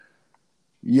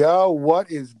Yo, what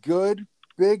is good?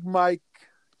 Big Mike,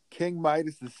 King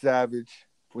Midas the Savage,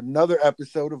 with another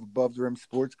episode of Above the Rim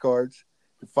Sports Cards.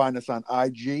 You can find us on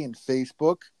IG and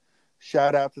Facebook.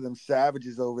 Shout out to them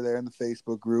savages over there in the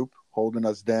Facebook group holding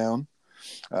us down.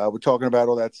 We're talking about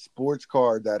all that sports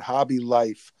card, that hobby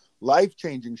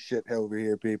life-changing shit over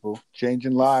here, people.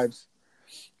 Changing lives.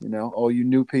 You know, all you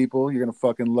new people, you're going to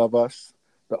fucking love us.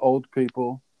 The old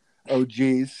people,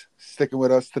 OGs, sticking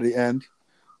with us to the end.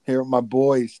 Here with my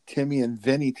boys, Timmy and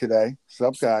Vinny today. What's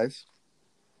up, guys?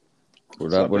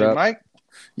 What up, Big Mike?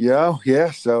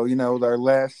 Yeah. So, our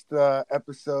last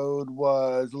episode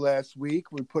was last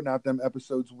week. We're putting out them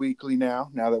episodes weekly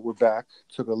now that we're back.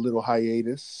 Took a little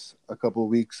hiatus a couple of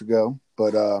weeks ago.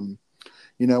 But,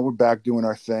 we're back doing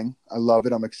our thing. I love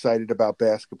it. I'm excited about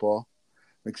basketball.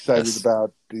 I'm excited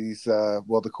about these,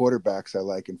 the quarterbacks I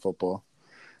like in football.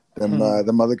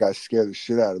 Them other guys scare the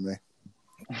shit out of me.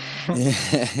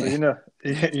 you know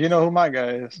who my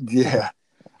guy is. Yeah.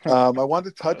 I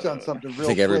wanted to touch on something real quick. I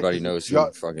think everybody knows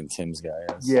who fucking Tim's guy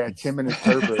is. Yeah, Tim and his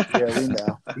Herbert. Yeah, we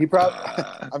know. He probably,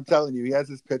 I'm telling you, he has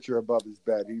his picture above his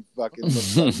bed. He fucking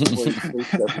looks like before he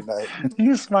sleeps every night.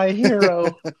 He's my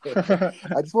hero.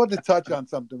 I just wanted to touch on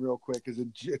something real quick because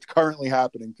it's currently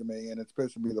happening to me and it's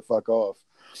pissing me the fuck off.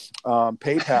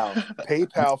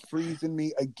 PayPal freezing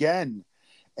me again.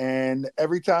 And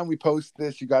every time we post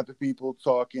this, you got the people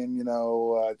talking,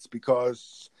 it's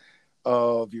because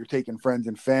of you're taking friends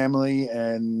and family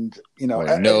and,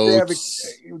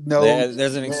 notes.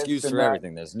 There's an excuse for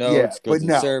everything. There's notes, goods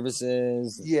and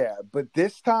services. Yeah, but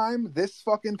this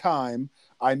fucking time,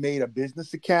 I made a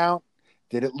business account,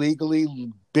 did it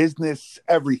legally, business,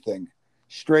 everything.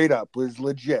 Straight up, was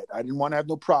legit. I didn't want to have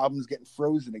no problems getting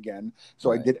frozen again. So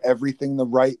right. I did everything the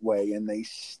right way. And they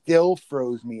still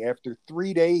froze me after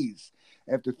 3 days.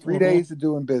 After 3 days of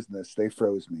doing business, they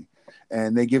froze me.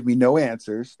 And they give me no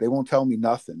answers. They won't tell me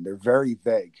nothing. They're very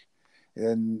vague.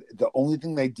 And the only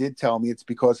thing they did tell me, it's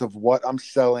because of what I'm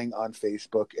selling on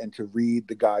Facebook and to read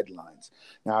the guidelines.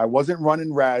 Now, I wasn't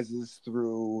running Raz's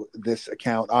through this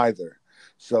account either.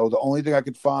 So the only thing I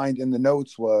could find in the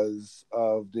notes was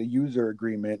of the user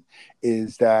agreement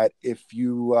is that if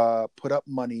you put up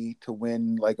money to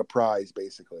win like a prize,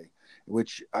 basically,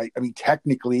 which I mean,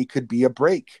 technically could be a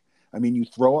break. I mean, you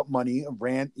throw up money,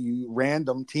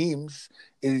 random teams,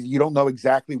 you don't know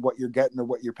exactly what you're getting or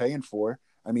what you're paying for.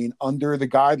 I mean, under the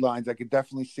guidelines, I could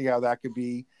definitely see how that could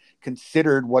be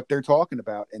considered what they're talking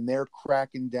about. And they're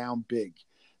cracking down big.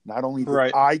 Not only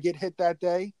did I get hit that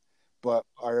day, but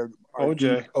our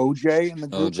OJ in the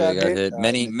group got hit.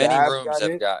 Many rooms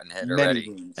have gotten hit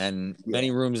already, and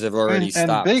many rooms have already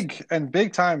stopped. And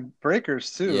big time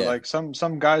breakers too. Yeah. Like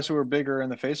some guys who are bigger in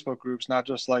the Facebook groups, not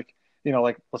just like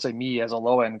let's say me as a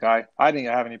low end guy. I didn't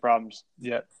have any problems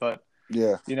yet, but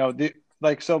yeah,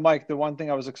 so Mike, the one thing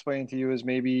I was explaining to you is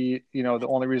maybe the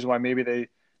only reason why maybe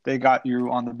they got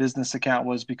you on the business account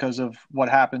was because of what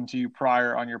happened to you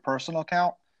prior on your personal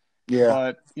account.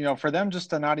 Yeah. But, for them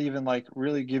just to not even like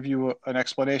really give you an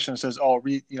explanation that says, oh,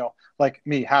 read, like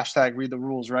me, hashtag read the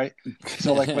rules, right?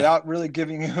 So like without really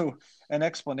giving you an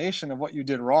explanation of what you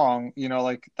did wrong,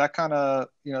 like that kind of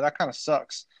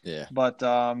sucks. Yeah. But,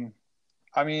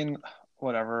 I mean,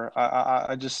 whatever.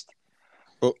 I'm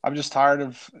just tired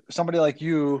of somebody like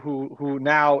you who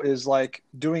now is like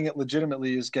doing it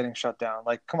legitimately is getting shut down.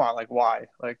 Like, come on, like why?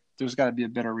 Like there's got to be a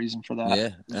better reason for that. Yeah,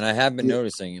 and I have been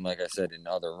noticing, like I said, in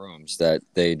other rooms that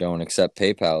they don't accept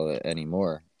PayPal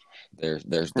anymore. They're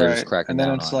just cracking down.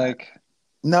 And then it's like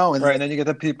no, and then you get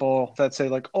the people that say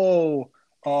like, oh,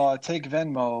 take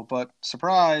Venmo, but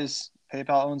surprise,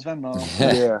 PayPal owns Venmo.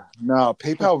 Yeah, no,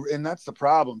 PayPal, and that's the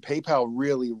problem. PayPal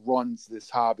really runs this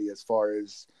hobby as far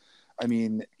as. I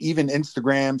mean, even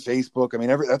Instagram, Facebook. I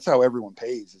mean, that's how everyone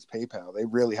pays is PayPal. They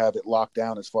really have it locked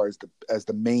down as far as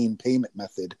the main payment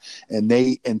method, and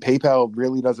PayPal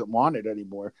really doesn't want it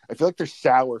anymore. I feel like they're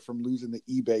sour from losing the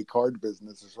eBay card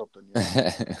business or something.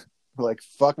 Like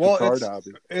fuck the card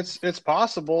hobby. It's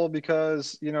possible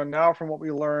because now from what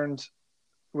we learned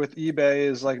with eBay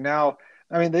is like now.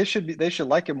 I mean, they should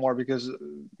like it more because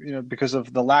because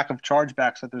of the lack of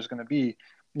chargebacks that there's going to be.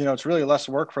 It's really less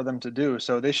work for them to do.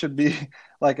 So they should be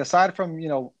like, aside from,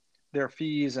 their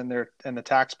fees and the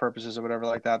tax purposes or whatever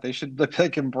like that, they should be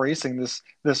like embracing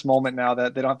this moment now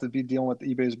that they don't have to be dealing with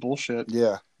eBay's bullshit.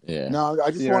 Yeah. Yeah. No,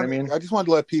 I just wanted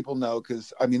to let people know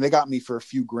because I mean they got me for a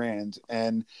few grand,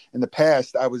 and in the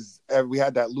past we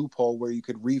had that loophole where you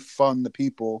could refund the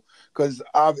people because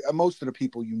most of the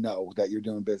people that you're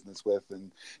doing business with,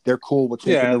 and they're cool with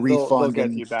taking the refund they'll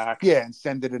get you back. Yeah, and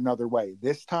send it another way.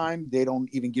 This time they don't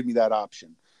even give me that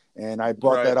option, and I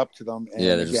brought that up to them. And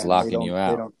they're just locking you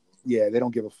out. Yeah, they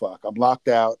don't give a fuck. I'm locked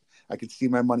out. I can see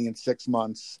my money in 6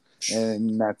 months,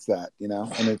 and that's that, you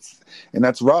know. And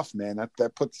that's rough, man.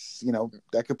 That puts, you know,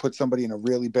 that could put somebody in a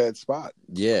really bad spot.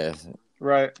 Yeah.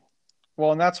 Right.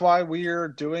 Well, and that's why we're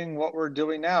doing what we're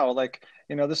doing now. Like,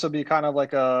 you know, this will be kind of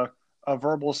like a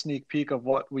verbal sneak peek of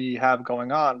what we have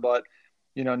going on, but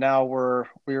you know, now we're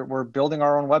building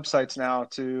our own websites now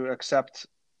to accept,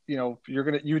 you know,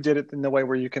 you did it in the way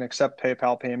where you can accept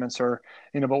PayPal payments, or,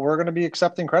 you know, but we're going to be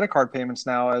accepting credit card payments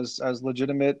now as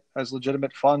legitimate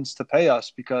funds to pay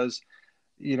us, because,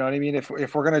 you know what I mean? If we're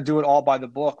going to do it all by the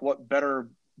book, what better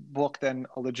book than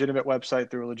a legitimate website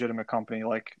through a legitimate company?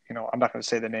 Like, you know, I'm not going to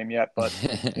say the name yet, but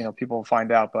you know, people will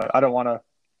find out. But I don't want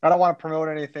to promote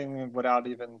anything without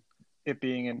even it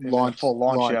being in a full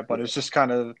launch yet. But it's just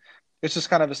kind of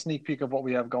a sneak peek of what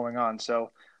we have going on.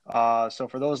 So so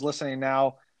for those listening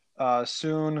now,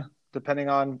 soon, depending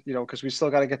on, you know, because we still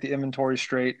got to get the inventory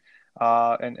straight,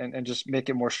 and just make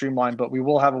it more streamlined. But we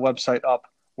will have a website up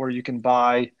where you can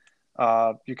buy.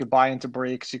 You could buy into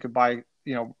breaks. You could buy,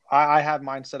 you know, I have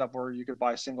mine set up where you could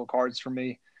buy single cards from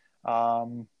me.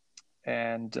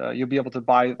 And you'll be able to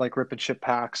buy like rip and ship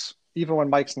packs. Even when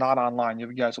Mike's not online,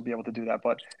 you guys will be able to do that.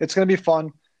 But it's going to be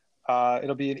fun.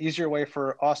 It'll be an easier way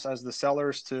for us as the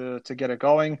sellers to get it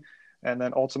going. And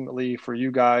then ultimately for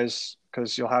you guys,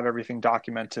 because you'll have everything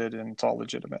documented and it's all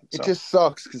legitimate. It just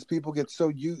sucks because people get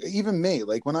so even me,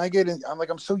 like when I get in,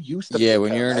 I'm so used to PayPal.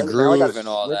 When you're in a groove and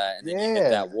all that, and then you hit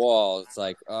that wall, it's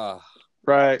like,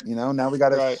 right. You know, now we got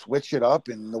to switch it up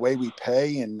in the way we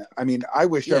pay. And I mean, I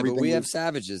wish everything. But we have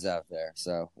savages out there,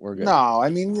 so we're good. No, I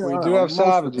mean, you know, we do have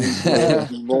savages.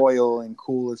 Loyal and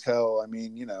cool as hell. I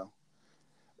mean, you know.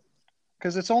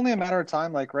 Because it's only a matter of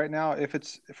time. Like right now, if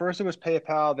it's first it was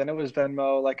PayPal, then it was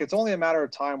Venmo. Like it's only a matter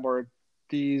of time where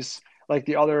these, like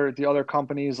the other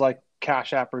companies like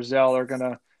Cash App or Zelle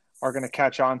are gonna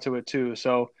catch on to it too.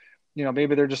 So, you know,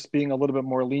 maybe they're just being a little bit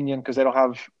more lenient because they don't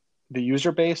have the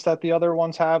user base that the other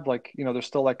ones have. Like, you know, they're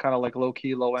still like kind of like low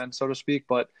key, low end, so to speak.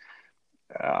 But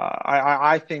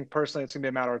I think personally it's gonna be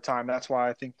a matter of time. That's why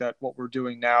I think that what we're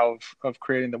doing now of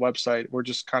creating the website, we're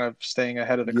just kind of staying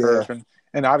ahead of the curve.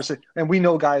 And obviously, and we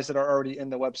know guys that are already in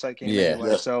the website game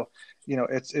anyway. So, you know,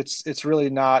 it's really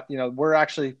not, you know, we're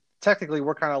actually technically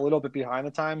we're kind of a little bit behind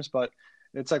the times, but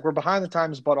it's like we're behind the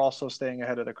times, but also staying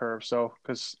ahead of the curve. So,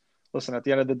 because listen, at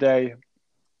the end of the day,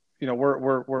 you know,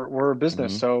 we're a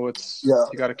business, so it's you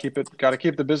got to keep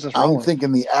the business rolling. I'm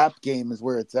thinking the app game is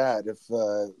where it's at. If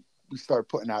we start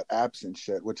putting out apps and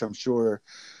shit, which I'm sure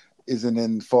isn't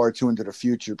in far too into the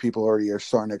future. People already are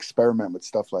starting to experiment with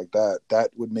stuff like that. That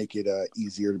would make it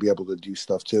easier to be able to do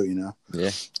stuff too, you know?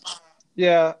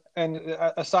 Yeah. And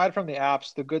aside from the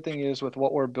apps, the good thing is with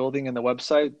what we're building in the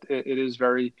website, it is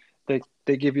very,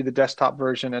 they give you the desktop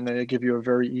version and then they give you a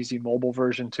very easy mobile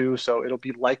version too. So it'll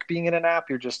be like being in an app.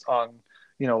 You're just on,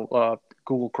 you know,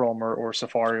 Google Chrome or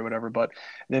Safari or whatever, but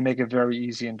they make it very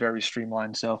easy and very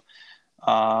streamlined. So,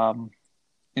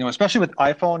 you know, especially with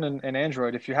iPhone and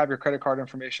Android, if you have your credit card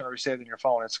information already saved in your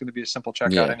phone, it's going to be a simple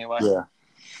checkout anyway. Yeah.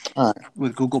 All right.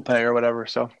 With Google Pay or whatever.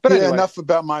 So, but anyway. Enough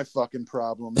about my fucking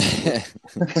problems.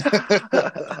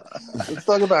 Let's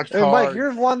talk about cards. Hey, Mike,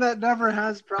 you're one that never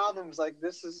has problems. Like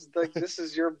this is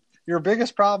your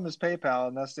biggest problem is PayPal,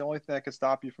 and that's the only thing that can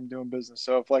stop you from doing business.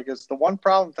 So if like it's the one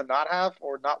problem to not have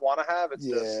or not want to have, it's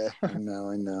this. I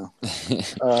know.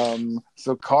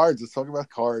 So cards. Let's talk about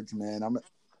cards, man.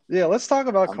 Let's talk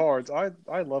about cards. I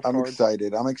love cards. I'm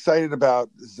excited. I'm excited about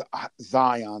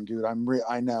Zion, dude.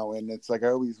 I know, and it's like I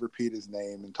always repeat his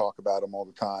name and talk about him all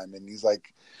the time, and he's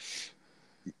like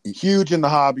huge in the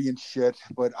hobby and shit.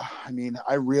 But I mean,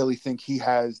 I really think he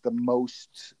has the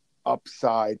most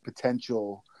upside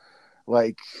potential,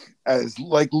 like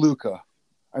Luka.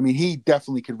 I mean, he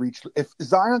definitely could reach. If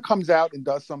Zion comes out and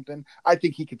does something, I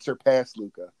think he could surpass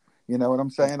Luka. You know what I'm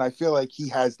saying? I feel like he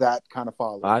has that kind of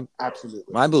following.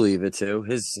 Absolutely. I believe it too.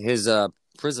 His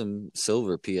Prism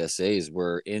Silver PSAs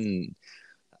were in,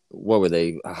 what were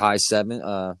they? A high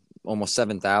almost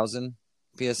 7,000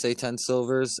 PSA 10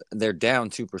 silvers. They're down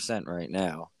 2% right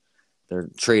now. They're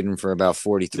trading for about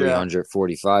 4,300,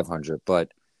 4,500.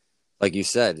 But like you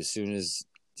said, as soon as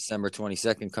December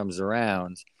 22nd comes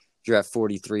around, if you're at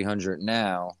 4,300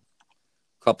 now,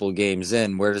 a couple of games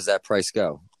in, where does that price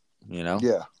go? You know?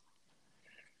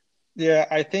 Yeah,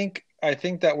 I think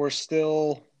that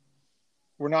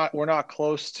we're not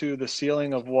close to the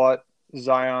ceiling of what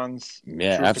Zion's true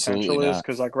potential is,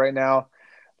 because like right now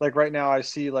I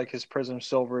see like his Prism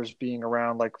Silvers being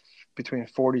around like between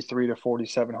 4,300 to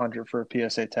 4,700 for a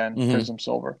PSA 10 Prism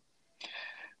Silver.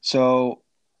 So,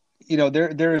 you know,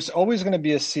 there's always going to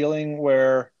be a ceiling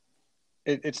where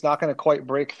it's not going to quite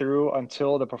break through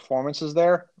until the performance is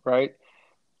there, right?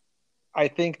 I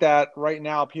think that right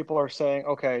now people are saying,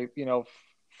 okay,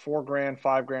 4 grand,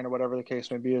 5 grand, or whatever the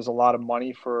case may be, is a lot of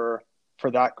money for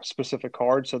that specific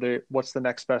card. So what's the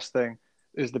next best thing?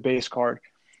 Is the base card.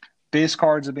 Base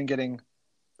cards have been getting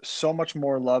so much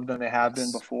more love than they have been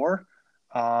Yes. before,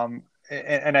 and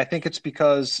I think it's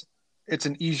because it's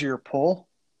an easier pull,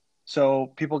 so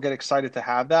people get excited to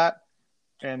have that.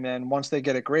 And then once they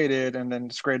get it graded and then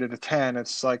it's graded a 10,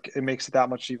 it's like it makes it that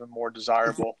much even more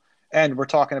desirable. And we're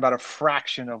talking about a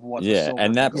fraction of what the Yeah, silver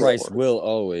and can that go price for. will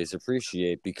always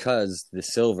appreciate because the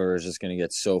silver is just going to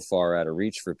get so far out of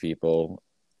reach for people.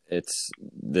 It's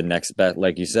the next best,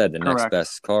 like you said, the next Correct.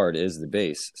 best card is the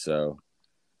base. So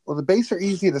Well, the base are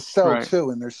easy to sell Right. too,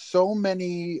 and there's so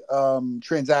many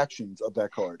transactions of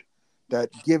that card that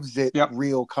gives it Yep.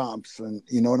 real comps, and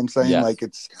you know what I'm saying? Yes. Like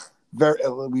it's very,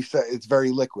 we say it's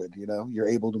very liquid. You're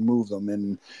able to move them,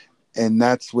 and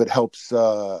that's what helps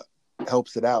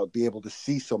it out. Be able to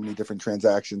see so many different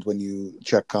transactions when you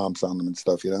check comps on them and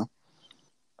stuff.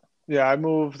 Yeah, I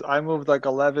moved like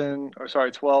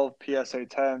 12 PSA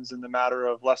 10s in the matter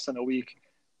of less than a week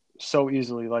so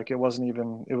easily. Like it was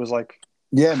like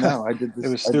Yeah, no, I did it this.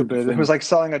 was I did the stupid. It same. was like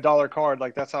selling a dollar card.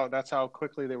 Like that's how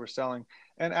quickly they were selling,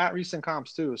 and at recent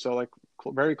comps too. So like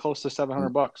very close to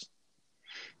 $700.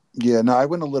 Yeah, no, I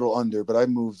went a little under, but I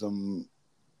moved them.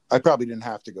 I probably didn't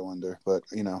have to go under, but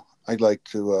I'd like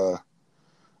to.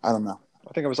 I don't know.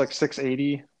 I think it was like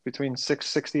 680, between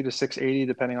 660 to 680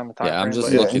 depending on the time yeah, I'm frame. just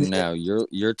But Yeah, yeah, looking now.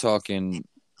 You're talking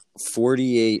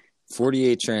 48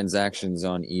 transactions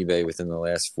on eBay within the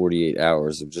last 48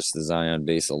 hours of just the Zion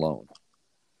base alone.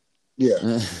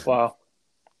 yeah, wow.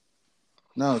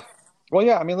 no, Well,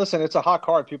 yeah. I mean, listen, it's a hot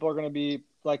card. People are going to be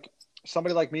like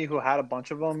somebody like me who had a bunch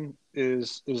of them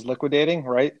is liquidating,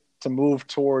 right, to move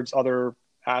towards other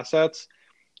assets.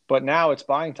 But now it's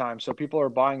buying time, so people are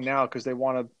buying now because they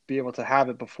want to be able to have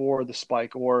it before the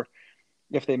spike, or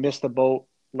if they missed the boat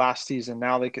last season,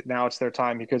 now it's their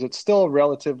time because it's still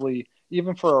relatively,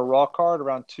 even for a raw card,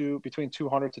 around between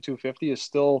 200 to 250 is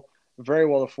still very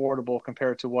well affordable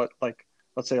compared to what, like,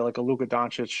 let's say like a Luka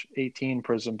Doncic 18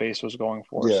 Prism base was going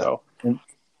for. yeah. So And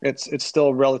it's still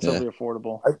Yeah. relatively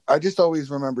affordable. I just always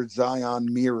remembered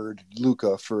Zion mirrored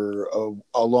Luca for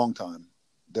a long time.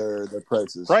 Their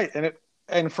prices, Right,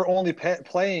 and for only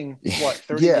playing what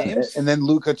 30 yeah. games. And then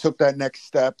Luca took that next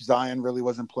step. Zion really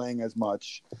wasn't playing as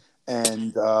much,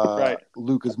 and Right.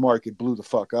 Luca's market blew the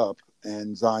fuck up,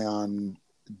 and Zion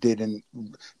didn't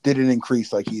didn't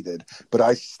increase like he did. But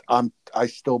I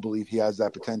still believe he has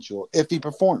that potential if he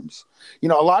performs. A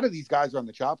lot of these guys are on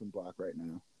the chopping block right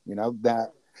now. Of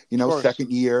course.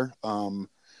 Second year.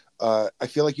 I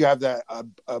feel like you have that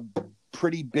a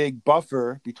pretty big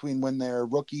buffer between when they're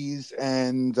rookies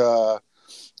and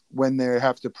when they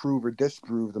have to prove or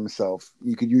disprove themselves.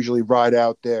 You could usually ride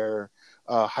out their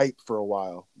hype for a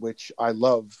while, which I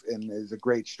love and is a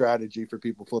great strategy for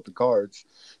people flipping cards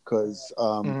because,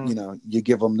 you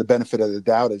give them the benefit of the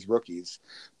doubt as rookies.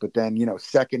 But then,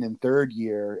 second and third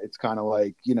year, it's kind of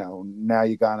like, now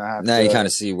you gotta have Now to you kind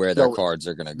of see where their cards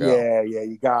are going to go. Yeah,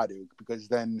 you got to, because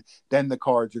then the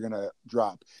cards are gonna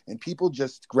drop, and people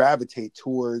just gravitate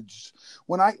towards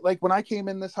when I came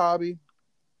in this hobby,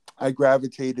 I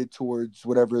gravitated towards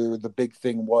whatever the big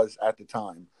thing was at the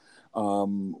time,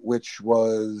 which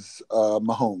was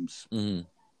Mahomes.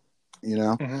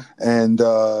 Mm-hmm. And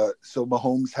so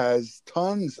Mahomes has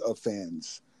tons of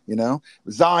fans.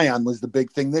 Zion was the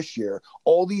big thing this year.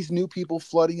 All these new people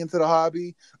flooding into the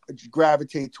hobby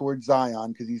gravitate towards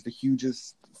Zion because he's the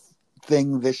hugest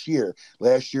thing this year.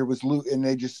 Last year was Luke, and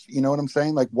they just, you know what I'm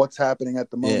saying? Like, what's happening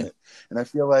at the moment? Yeah. And I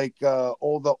feel like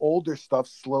all the older stuff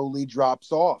slowly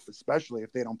drops off, especially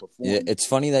if they don't perform. Yeah, it's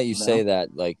funny that you say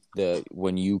that. Like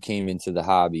when you came into the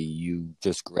hobby, you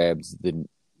just grabbed the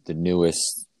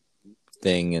newest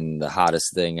thing and the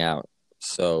hottest thing out.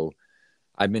 So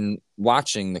I've been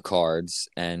watching the cards,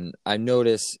 and I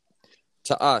notice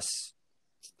to us,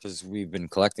 because we've been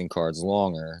collecting cards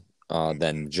longer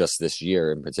than just this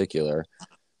year in particular,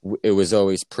 it was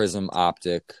always Prism,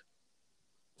 Optic,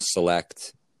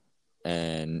 Select,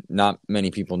 and not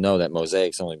many people know that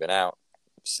Mosaic's only been out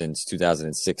since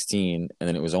 2016, and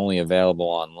then it was only available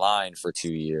online for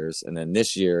 2 years, and then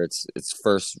this year it's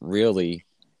first really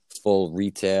full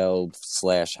retail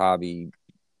 / hobby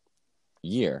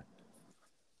year.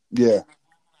 Yeah.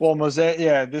 Well,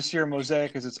 Mosaic, this year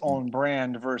Mosaic is its own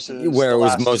brand versus where the it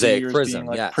was last Mosaic 2 years Prism, being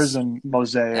like yes. Prism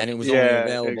Mosaic, and it was only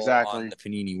available exactly. on the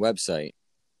Panini website.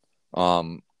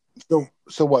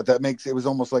 So what? That makes it was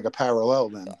almost like a parallel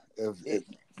then.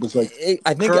 Was like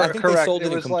I think they Correct. sold It it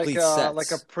in was complete like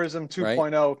a sets, Prism right?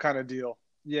 2.0 kind of deal.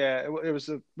 Yeah, it was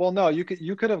well, no, you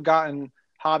could have gotten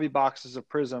hobby boxes of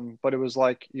Prism, but it was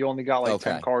like you only got like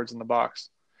 10 Okay, cards in the box.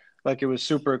 Like it was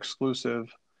super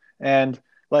exclusive. And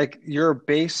like your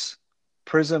base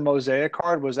Prism Mosaic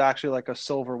card was actually like a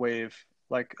silver wave,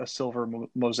 like a silver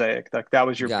mosaic. Like that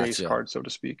was your base gotcha, card, so to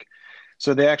speak.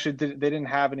 So they didn't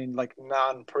have any like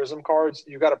non-Prism cards.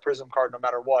 You got a Prism card no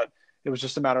matter what. It was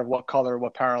just a matter of what color,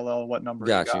 what parallel, what number you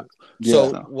got got. you. yeah,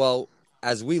 So, So well,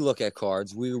 as we look at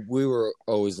cards, we were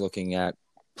always looking at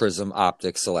Prism,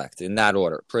 Optic, Select in that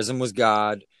order. Prism was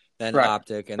God, then right,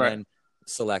 Optic, and right. then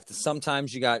Select.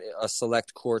 Sometimes you got a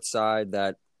Select courtside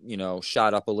that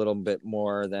shot up a little bit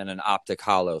more than an Optic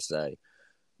Hollow, say.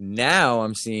 Now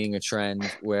I'm seeing a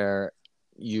trend where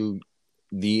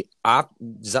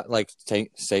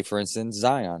say for instance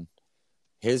Zion,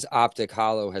 his Optic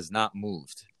Hollow has not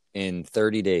moved in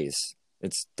 30 days.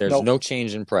 There's Nope. no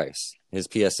change in price. His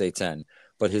PSA 10,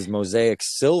 but his Mosaic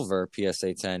Silver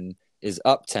PSA 10 is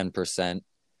up 10%,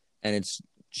 and it's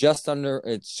just under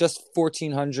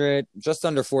 1,400, just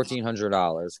under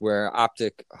 $1,400, where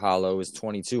Optic Hollow is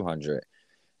 2,200.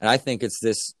 And I think it's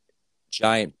this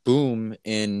giant boom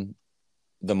in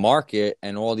the market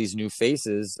and all these new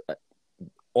faces.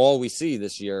 All we see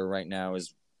this year right now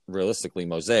is realistically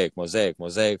mosaic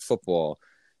football,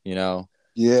 you know.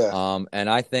 yeah, And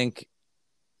I think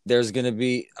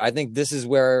I think this is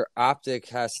where Optic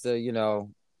has to,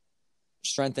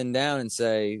 strengthen down and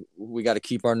say we got to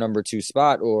keep our number 2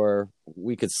 spot or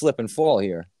we could slip and fall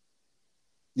here.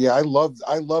 yeah. I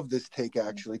love this take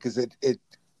actually because it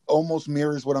almost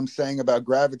mirrors what I'm saying about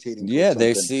gravitating towards Yeah,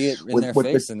 they something. see it in their With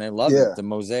the face and they love yeah, it. The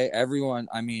mosaic, everyone.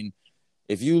 I mean,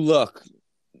 if you look,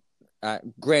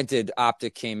 granted,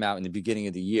 Optic came out in the beginning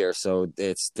of the year, so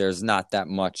there's not that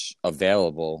much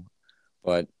available.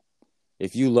 But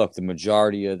if you look, the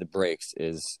majority of the breaks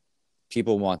is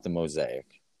people want the mosaic.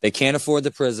 They can't afford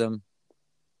the Prism,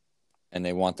 and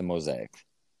they want the mosaic.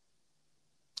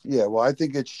 yeah. Well, I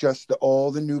think it's just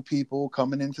all the new people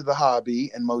coming into the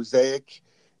hobby, and Mosaic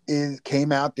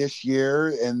came out this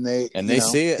year, and they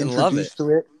See it and love it. introduced to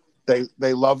it.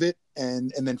 They love it,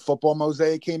 and then Football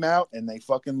Mosaic came out, and they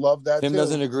fucking love that Tim too.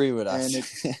 doesn't agree with us. And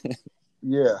it's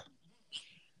yeah.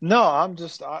 No, I'm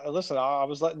just listen. I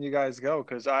was letting you guys go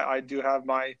because I do have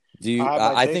my Do you? I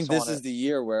have my I takes think this on is it. the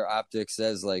year where Optic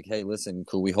says, like, "Hey, listen,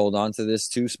 could we hold on to this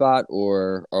 2 spot,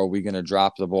 or are we going to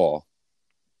drop the ball?"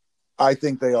 I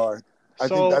think they are. I think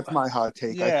So that's my hot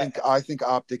take. yeah, I think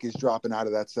Optic is dropping out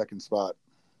of that second spot.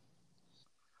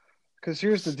 because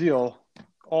here's the deal.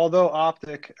 Although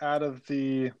Optic, out of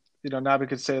the now we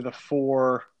could say the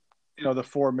four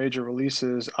major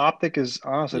releases, Optic is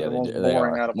honestly Yeah, the most they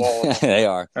boring are. out of all of them. They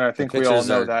are. And I The think we all pictures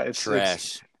know are that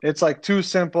trash. it's like too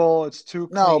simple, it's too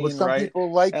No, but clean, some right?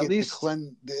 people like At it least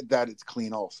that it's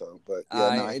clean also. But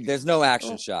yeah, no, There's no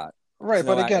action shot. right,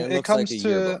 but again, It looks like a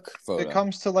yearbook photo. it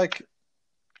comes to like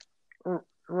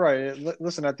right.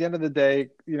 Listen, at the end of the day,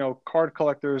 card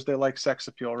collectors, they like sex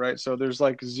appeal, right? So there's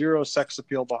like zero sex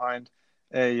appeal behind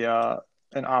a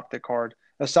an Optic card,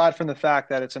 aside from the fact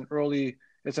that it's an early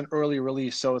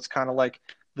release, so it's kind of like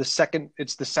the second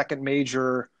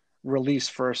major release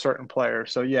for a certain player.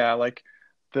 So yeah, like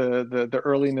the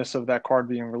earliness of that card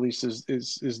being released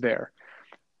is there.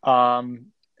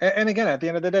 And again, at the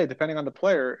end of the day, depending on the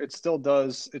player, it still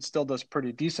does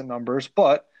pretty decent numbers,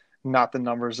 but not the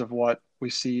numbers of what we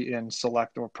see in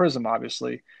Select or Prism,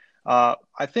 obviously.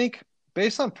 I think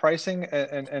based on pricing,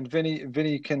 and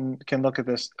Vinny can look at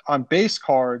this on base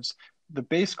cards. The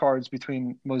base cards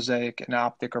between Mosaic and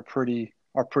Optic are pretty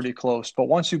close. But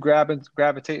once you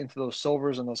gravitate into those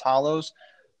silvers and those hollows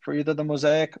for either the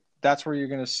Mosaic, that's where you're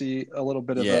going to see a little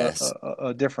bit of Yes.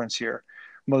 a difference here.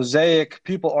 Mosaic,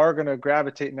 people are going to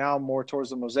gravitate now more towards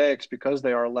the Mosaics because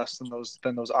they are less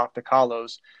than those Optic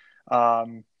hollows.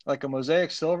 Like a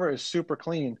Mosaic silver is super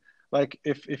clean. Like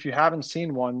if you haven't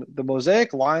seen one, the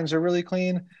Mosaic lines are really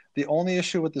clean. The only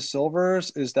issue with the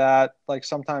silvers is that like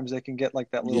sometimes they can get like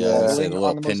that little Yeah. bubbling The little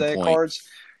on the Mosaic pinpoint. cards.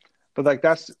 But like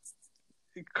that's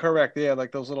correct. Yeah,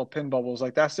 like those little pin bubbles.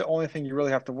 Like that's the only thing you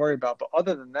really have to worry about. But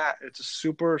other than that, it's a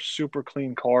super, super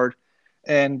clean card.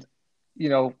 And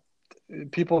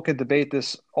people can debate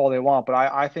this all they want, but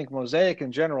I think Mosaic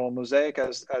in general, Mosaic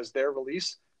as their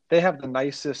release, they have the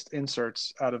nicest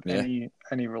inserts out of Yeah.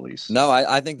 any release. No,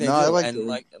 I think they No, do. I like and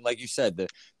it. like you said,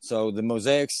 the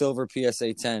Mosaic Silver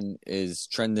PSA 10 is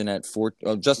trending at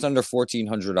just under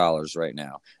 $1,400 right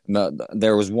now.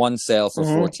 There was one sale for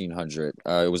 $1,400.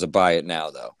 It was a buy it now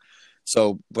though.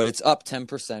 So, but it's up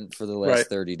 10% for the last Right.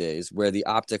 30 days. Where the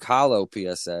Optic Hollow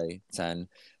PSA 10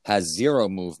 has zero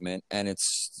movement, and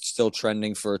it's still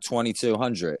trending for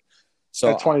 2,200.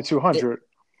 So at 2,200.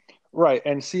 Right.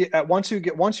 And see, once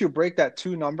you break that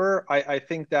 2 number, I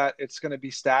think that it's going to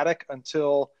be static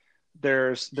until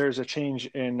there's a change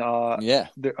in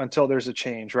until there's a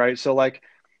change, right? So like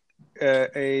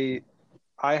I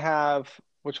have,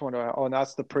 which one do I have? Oh, and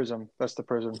that's the Prism. That's the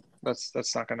Prism.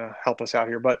 That's not going to help us out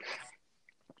here, but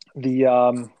the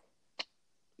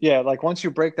like once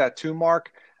you break that 2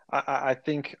 mark, I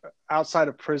think outside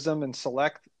of Prism and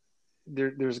Select,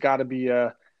 there's got to be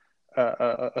a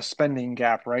spending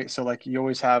gap, right? So like you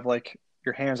always have like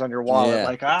your hands on your wallet,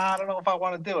 like I don't know if I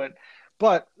want to do it,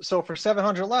 but so for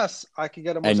 700 less, I could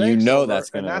get a Mosaic and silver, that's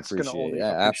going and to that's going to only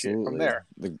appreciate appreciate from there.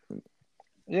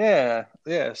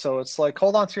 Yeah. So it's like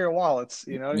hold on to your wallets,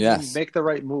 Yes. make the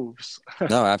right moves.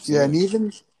 No, absolutely. Yeah, and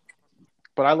even.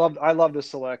 But I love the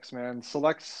selects, man.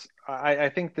 Selects. I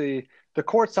think the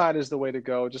court side is the way to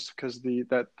go, just because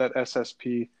that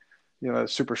SSP,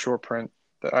 super short print.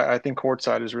 I think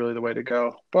courtside is really the way to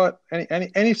go. But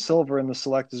any silver in the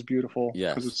select is beautiful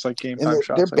because it's like game time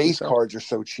shots. Their base cards are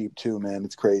so cheap too, man.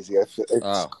 It's crazy.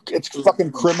 It's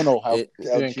fucking criminal how cheap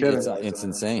it's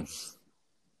insane.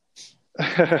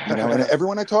 And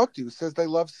everyone I talk to says they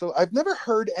love Select. I've never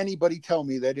heard anybody tell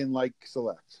me they didn't like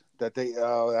Select. That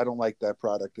I don't like that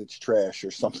product. It's trash or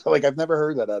something. Like I've never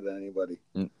heard that out of anybody.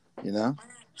 I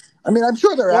mean, I'm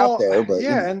sure they're out there, but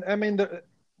and I mean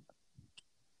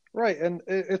right, and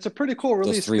it's a pretty cool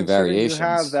release. Those 3 variations. You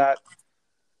have that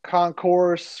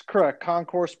concourse,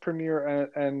 premier,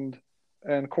 and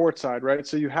courtside, right?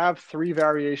 So you have 3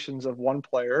 variations of one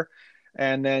player,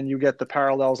 and then you get the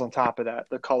parallels on top of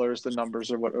that, the colors, the numbers,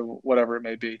 or whatever it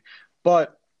may be.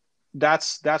 But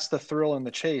that's the thrill and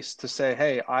the chase to say,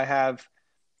 hey, I have.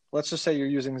 Let's just say you're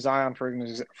using Zion for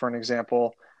an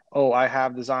example. Oh, I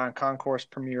have the Zion concourse,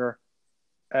 premier,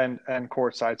 and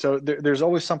courtside. So there's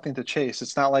always something to chase.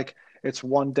 It's not like it's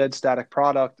one dead static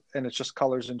product and it's just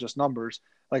colors and just numbers.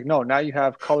 Like, no, now you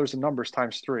have colors and numbers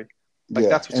times 3. Like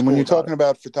that's what's and when cool you're talking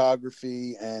about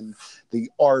photography and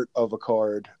the art of a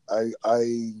card, I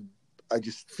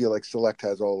just feel like Select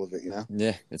has all of it,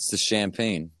 Yeah, it's the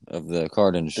champagne of the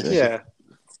card industry. Yeah.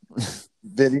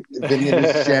 Vivian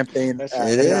is champagne. It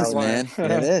is, man.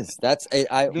 It is. That's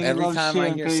every time I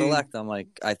hear Select, I'm like,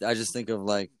 I just think of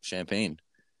like champagne.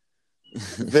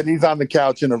 Vinny's on the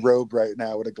couch in a robe right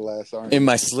now with a glass on. In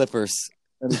my slippers.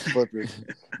 And his slippers.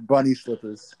 Bunny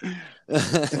slippers.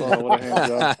 What a hand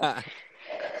job.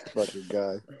 Fucking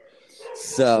guy.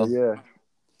 So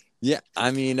yeah, I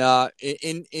mean, now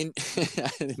I'm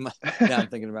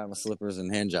thinking about my slippers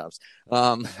and hand jobs. In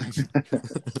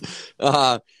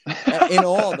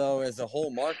all, though, as a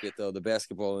whole market, though, the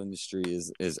basketball industry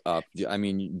is up. I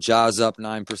mean, Ja's up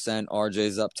 9%,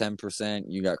 RJ's up 10%.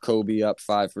 You got Kobe up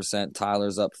 5%,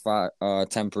 Tyler's up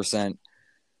 10%.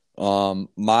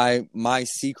 My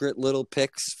secret little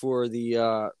picks for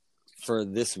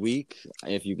this week,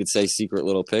 if you could say secret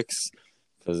little picks,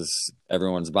 because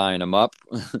everyone's buying them up,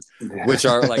 which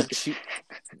are like cheap.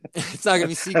 It's not going to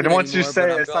be secret. And once anymore, you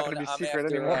say it's not going to be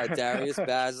secret anymore. Darius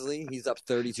Bazley, he's up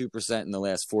 32% in the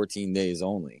last 14 days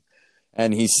only.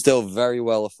 And he's still very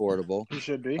well affordable. He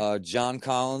should be. John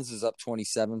Collins is up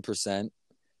 27%,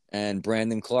 and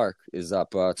Brandon Clark is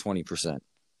up 20%.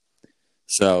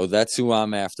 So that's who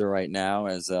I'm after right now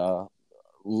as low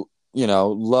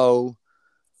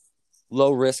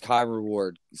risk, high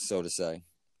reward, so to say.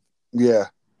 Yeah.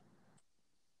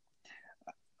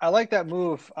 I like that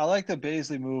move. I like the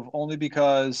Bazley move only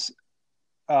because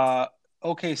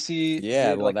OKC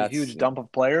did a huge dump of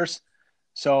players.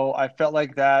 So I felt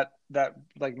like that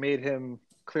like made him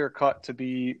clear cut to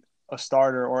be a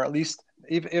starter, or at least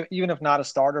even if not a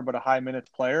starter, but a high minutes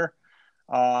player.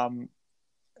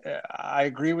 I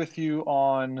agree with you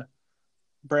on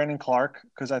Brandon Clark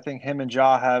because I think him and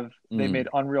Ja they made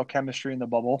unreal chemistry in the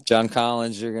bubble. John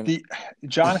Collins,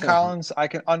 John Collins, I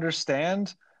can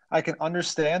understand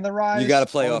the rise. You got to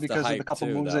play off because the hype of the couple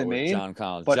too, moves though, they made. John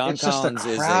Collins. But John it's Collins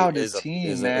just a crowded team,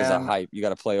 is a hype. You got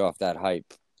to play off that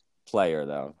hype player,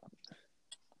 though.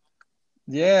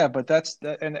 Yeah, but but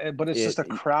it's just a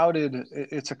crowded.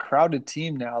 It's a crowded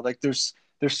team now. Like there's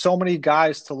so many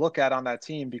guys to look at on that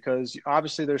team because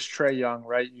obviously there's Trae Young,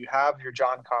 right? You have your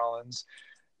John Collins.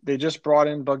 They just brought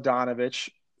in Bogdanovich.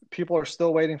 People are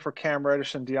still waiting for Cam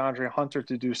Reddish and DeAndre Hunter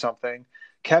to do something.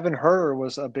 Kevin Huerter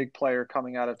was a big player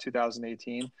coming out of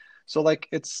 2018. So like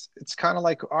it's kind of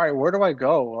like, all right, where do I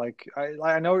go? Like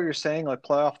I know what you're saying, like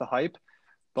play off the hype,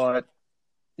 but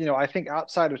I think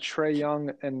outside of Trae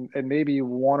Young and maybe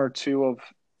one or two of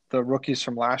the rookies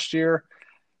from last year,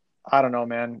 I don't know,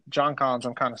 man. John Collins,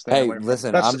 I'm kind of staying Hey, away from.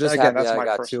 listen, That's I'm just again, happy that's I my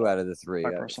got two personal out of the three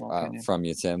opinion. from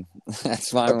you, Tim. That's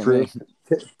fine with me. Approved.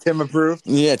 Tim approved.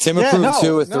 Yeah, Tim Yeah, approved two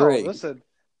no, or no. three. Listen,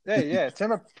 yeah.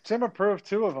 Tim approved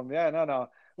two of them. Yeah, no.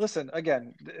 Listen,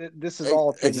 again, this is all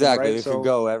opinion, Exactly. right? It could So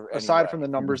go aside anyway. from the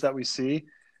numbers that we see,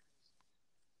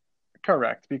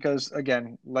 correct. Because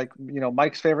again, like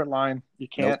Mike's favorite line, you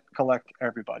Nope. can't collect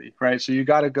everybody, right? So you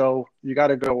got to go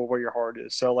where your heart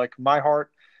is. So like my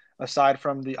heart, aside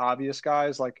from the obvious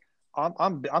guys, like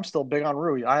I'm still big on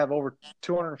Rui. I have over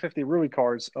 250 Rui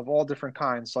cards of all different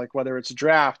kinds, like whether it's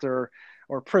draft or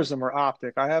Prism or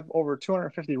Optic. I have over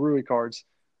 250 Rui cards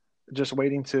just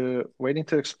waiting to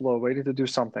explode, waiting to do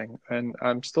something. And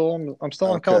I'm still on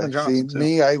Okay. Kelvin See Johnson too.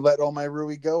 me, I let all my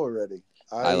Rui go already.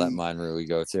 I let mine really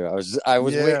go too. I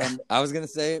was Yeah. waiting. I was gonna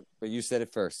say it, but you said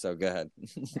it first, so go ahead.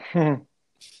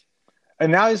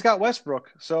 And now he's got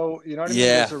Westbrook. So, you know what I mean?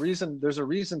 Yeah. There's a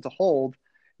reason to hold.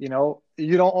 You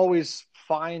don't always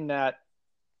find that,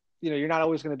 you're not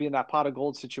always going to be in that pot of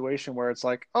gold situation where it's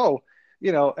like, oh,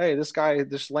 hey, this guy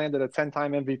just landed a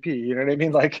 10-time MVP. You know what I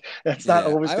mean? Like that's not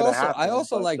Yeah. always going to happen. I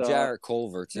also But, like Jarrett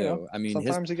Culver you know, too. I mean,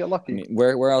 sometimes you get lucky.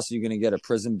 where else are you gonna get a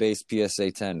prism-based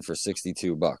PSA 10 for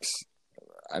 $62?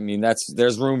 I mean,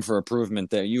 there's room for improvement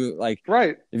there. You like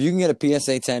Right. if you can get a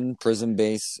PSA 10 prism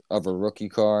base of a rookie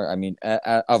car. I mean,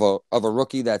 of a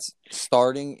rookie that's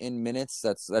starting in minutes.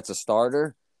 That's a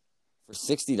starter for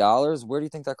 $60. Where do you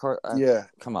think that car? Yeah.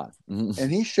 Come on.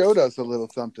 And he showed us a little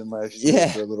something last year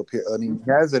Yeah. for a little period. I mean, he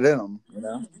has it in him.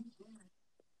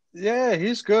 Yeah,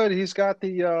 he's good. He's got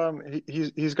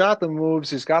he's got the moves.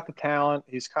 He's got the talent.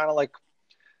 He's kind of like,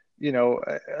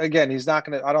 again, he's not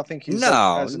gonna. I don't think he's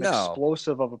like as an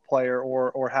explosive of a player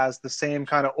or has the same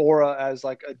kind of aura as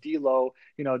like a D'Lo,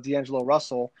 D'Angelo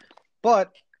Russell.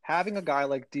 But having a guy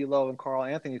like D'Lo and Karl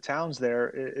Anthony Towns there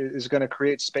is going to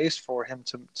create space for him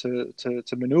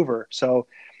to maneuver. So,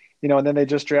 and then they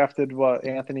just drafted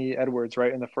Anthony Edwards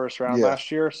right in the first round last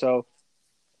year. So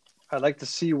I'd like to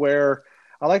see where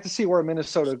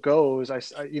Minnesota goes.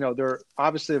 They're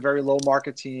obviously a very low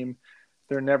market team.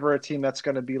 They're never a team that's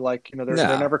going to be like, they're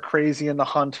never crazy in the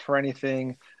hunt for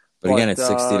anything. But again, it's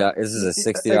 $60. This is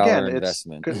a $60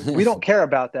 investment. We don't care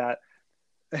about that.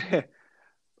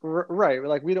 Right.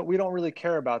 Like we don't really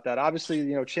care about that.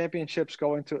 Obviously, championships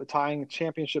tying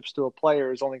championships to a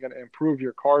player is only going to improve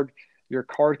your card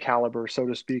caliber, so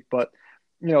to speak. But,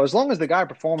 as long as the guy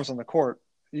performs on the court,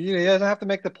 he doesn't have to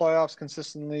make the playoffs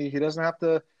consistently. He doesn't have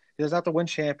to win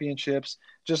championships.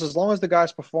 Just as long as the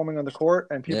guy's performing on the court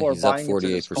and people are buying into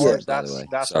his cards, that's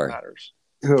what matters.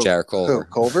 Jarrett Culver.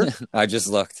 Culver? I just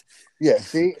looked. Yeah,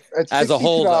 see, as a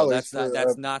whole, though, that's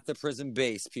not the prism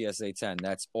base PSA 10.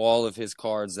 That's all of his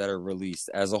cards that are released.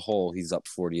 As a whole, he's up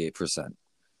 48%.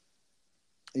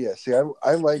 Yeah, see,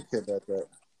 I like it at that.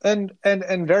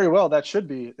 And very well, that should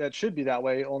be that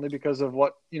way, only because of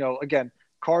what, again,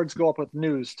 cards go up with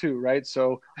news too, right?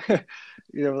 So,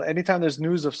 anytime there's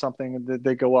news of something,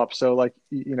 they go up. So, like,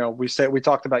 we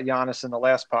talked about Giannis in the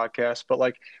last podcast, but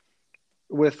like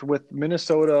with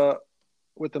Minnesota,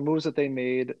 with the moves that they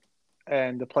made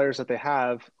and the players that they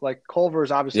have, like Culver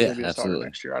is obviously going to be a starter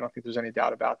next year. I don't think there's any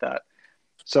doubt about that.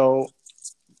 So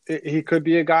he could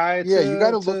be a guy. You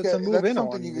got to look at move that's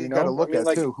something you got to look at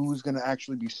too. Who's going to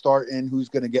actually be starting? Who's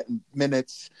going to get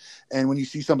minutes? And when you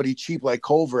see somebody cheap like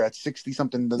Culver at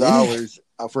 $60-something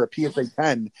for a PSA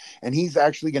 10, and he's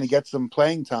actually going to get some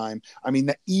playing time. I mean,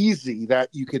 easy that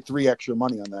you could 3 extra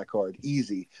money on that card,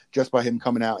 easy, just by him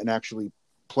coming out and actually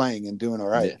playing and doing all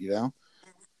right.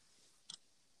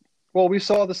 Well, we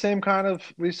saw the same kind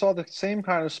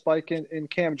of spike in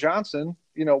Cam Johnson.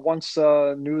 Once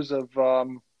news of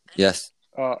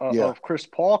of Chris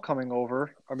Paul coming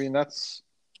over. I mean,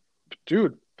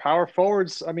 power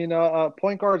forwards. I mean,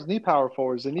 point guards need power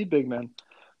forwards. They need big men.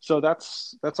 So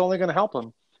that's only going to help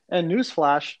them. And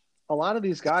newsflash, a lot of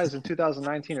these guys in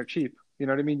 2019 are cheap. You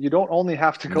know what I mean? You don't only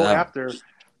have to go after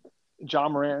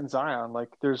John Morant and Zion. Like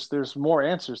there's more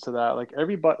answers to that. Like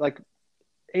everybody, like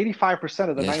 85%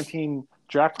 of the 19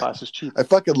 draft class is cheap. I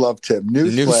fucking love Tim.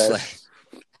 Newsflash.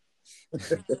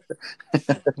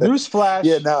 Newsflash.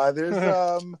 Yeah, no, there's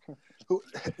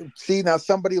see now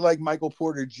somebody like Michael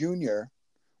Porter Jr.,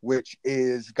 which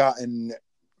is gotten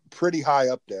pretty high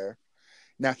up there.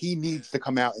 Now he needs to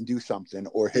come out and do something,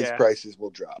 or his prices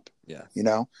will drop. Yeah,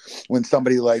 when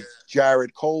somebody like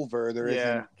Jarrett Culver, there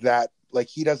isn't that. Like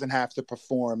he doesn't have to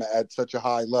perform at such a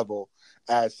high level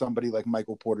as somebody like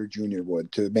Michael Porter Jr.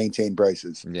 would to maintain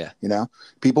prices. Yeah. You know,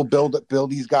 people build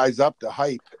these guys up to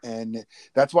hype, and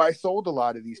that's why I sold a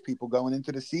lot of these people going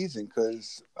into the season,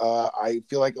 because I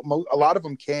feel like a lot of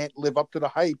them can't live up to the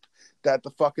hype that the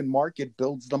fucking market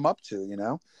builds them up to, you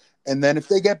know. And then if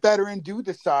they get better and do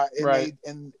decide,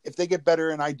 and if they get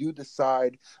better and I do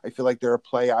decide, I feel like they're a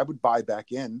play, I would buy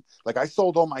back in. Like I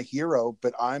sold all my Hero,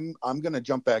 but I'm gonna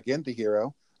jump back into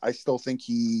Hero. I still think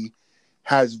he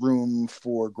has room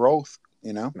for growth,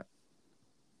 you know.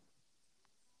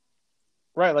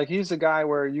 Right, like he's a guy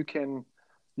where you could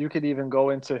even go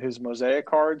into his mosaic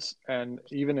cards, and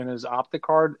even in his optic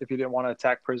card, if you didn't want to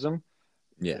attack Prism,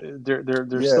 they're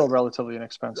still relatively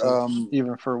inexpensive,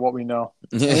 even for what we know.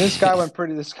 I mean, this guy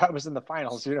was in the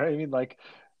finals, you know what I mean? Like,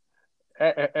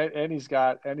 and he's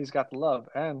got the love,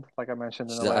 and like I mentioned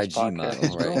in the last IG podcast, model,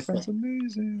 his right? girlfriend's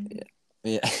amazing.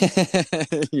 Yeah.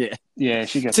 Yeah,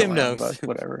 she gets Tim around, knows. but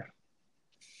whatever.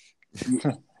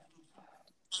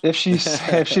 If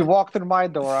she walked through my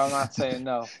door, I'm not saying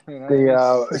no. You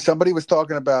know? Somebody was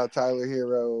talking about Tyler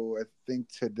Hero, I think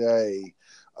today,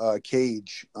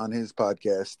 Cage on his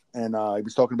podcast, and he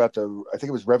was talking about I think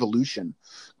it was Revolution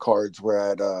cards were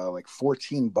at like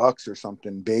 $14 or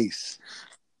something base.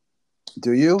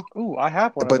 Do you? Ooh, I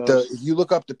have one of those. But if you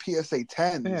look up the PSA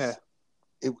 10s,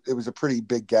 it was a pretty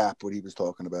big gap what he was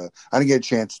talking about. I didn't get a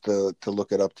chance to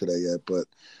look it up today yet, but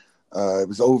it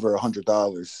was over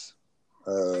 $100.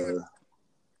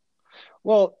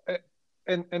 Well,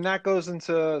 and that goes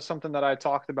into something that I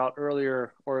talked about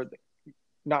earlier, or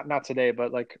not today,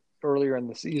 but like earlier in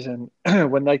the season,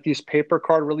 when like these paper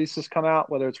card releases come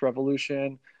out, whether it's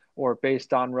Revolution or Base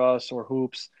Donruss or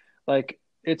Hoops, like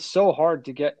it's so hard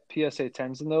to get PSA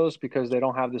 10s in those because they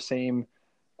don't have the same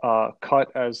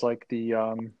cut as like the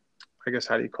I guess,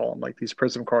 how do you call them, like these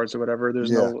Prism cards or whatever.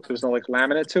 There's no like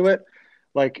laminate to it.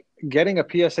 Like getting a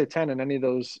PSA 10 in any of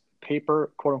those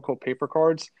paper, quote unquote paper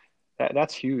cards,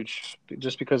 that's huge,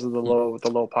 just because of the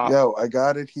low pop. Yo, I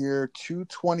got it here.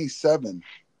 $227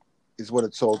 is what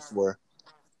it sold for.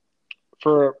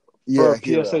 For a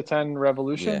Hero. PSA 10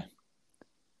 Revolution.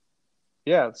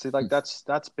 Yeah. See, like that's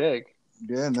big.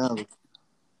 Yeah, no.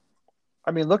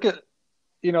 I mean,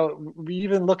 we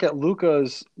even look at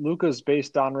Luca's base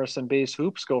Donruss and base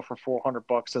Hoops go for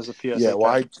 $400 as a PSA 10. Yeah,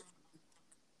 well,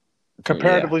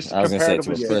 comparatively Prism.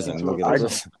 to a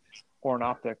Prism or an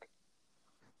optic.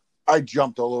 I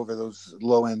jumped all over those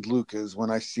low end Lucas when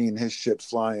I seen his shit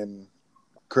flying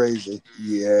crazy.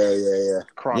 Yeah.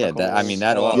 Chronicles,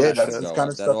 that all. Yeah, that's the kind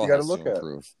of stuff you got to look at.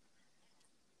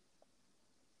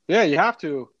 Yeah, you have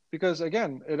to, because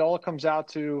again, it all comes out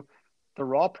to the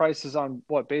raw prices on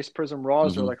what base Prism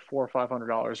raws are like $400 or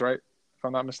 $500, right? If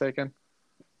I'm not mistaken.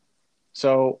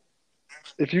 So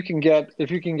if you can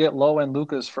get low end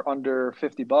Lucas for under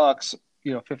 $50,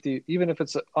 50, even if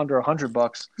it's under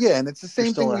 $100. Yeah, and it's the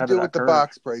same thing we do with the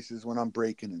box prices when I'm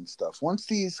breaking and stuff. Once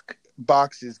these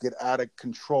boxes get out of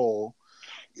control,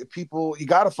 you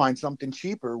got to find something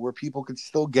cheaper where people could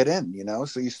still get in, you know?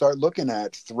 So you start looking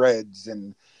at Threads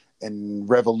and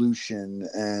Revolution,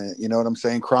 and you know what I'm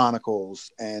saying,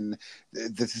 Chronicles, and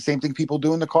it's the same thing people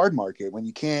do in the card market. When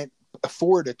you can't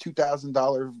afford a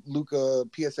 $2,000 Luka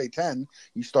PSA 10,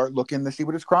 you start looking to see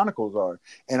what his Chronicles are.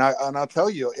 And I'll tell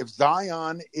you, if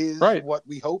Zion is what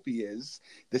we hope he is,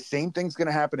 the same thing's going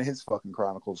to happen to his fucking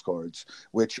Chronicles cards,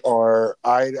 which are,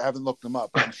 I haven't looked them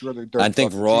up, but I'm sure they're dirt. I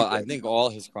think all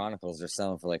his Chronicles are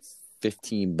selling for like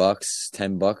 $15,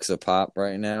 $10 a pop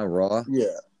right now, raw. Yeah.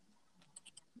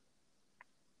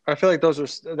 I feel like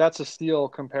that's a steal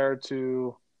compared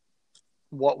to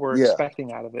what we're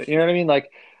expecting out of it. You know what I mean?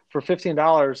 Like for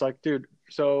 $15, like, dude.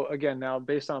 So again, now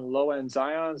based on low end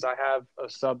Zions, I have a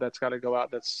sub that's got to go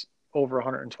out that's over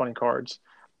 120 cards,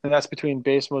 and that's between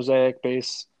base Mosaic,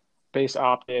 base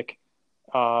Optic,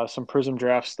 some Prism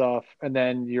Draft stuff, and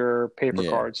then your paper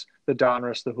cards, the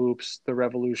Donruss, the Hoops, the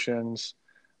Revolutions,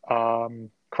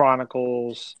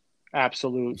 Chronicles,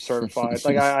 Absolute, Certified.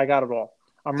 Like I got it all.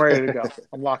 I'm ready to go.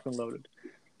 I'm locked and loaded.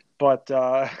 But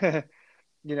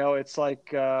it's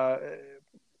like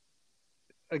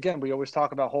again, we always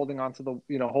talk about holding on to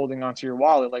your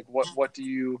wallet. Like what do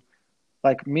you,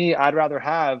 like me, I'd rather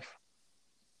have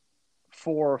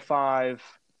 4 or 5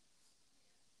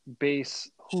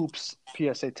 base Hoops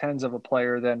PSA 10s of a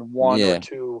player than 1 or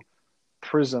 2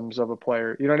 Prisms of a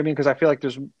player. You know what I mean? Because I feel like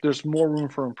there's more room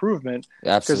for improvement.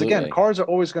 Absolutely. Because again, cards are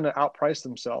always going to outprice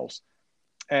themselves.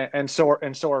 And so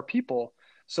are people.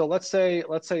 So let's say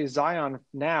Zion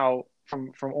now,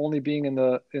 from only being in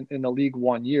the league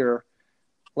 1 year,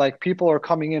 like people are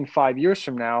coming in 5 years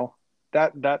from now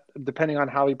that depending on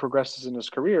how he progresses in his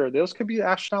career, those could be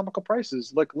astronomical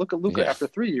prices. Like look at Luka after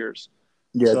 3 years.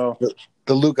 Yeah, So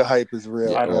the Luka hype is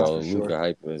real. Yeah, that's well, for sure. Luka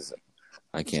hype is.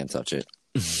 I can't touch it.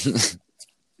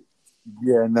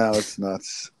 Yeah, no, it's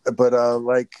nuts. But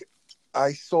like,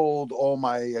 I sold all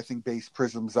my, I think, base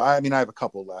prisms. I mean, I have a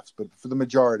couple left, but for the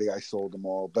majority, I sold them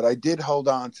all. But I did hold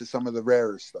on to some of the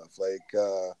rarer stuff, like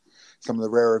some of the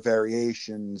rarer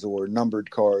variations or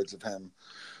numbered cards of him.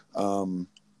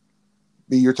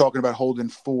 You're talking about holding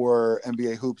 4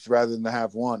 NBA hoops rather than to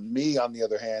have one. Me, on the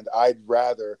other hand, I'd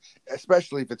rather,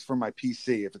 especially if it's for my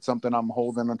PC, if it's something I'm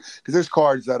holding on, because there's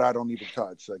cards that I don't even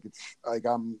touch. Like it's like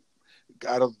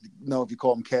I don't know if you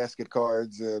call them casket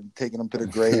cards, taking them to the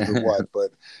grave or what,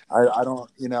 but I don't,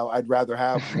 I'd rather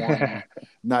have one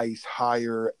nice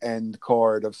higher end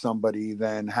card of somebody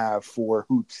than have 4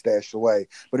 hoops stashed away.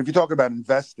 But if you're talking about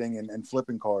investing and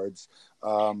flipping cards,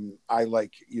 I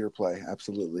like your play,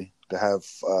 absolutely, to have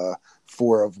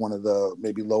 4 of one of the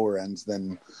maybe lower ends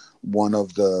than one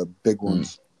of the big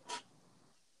ones.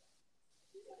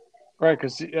 Right,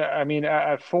 because I mean,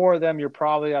 at 4 of them, you're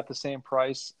probably at the same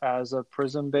price as a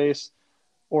Prism base,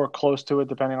 or close to it,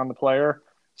 depending on the player.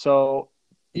 So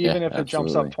even if it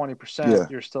jumps up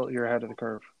 20%, you're ahead of the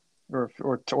curve, or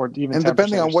even 10%. And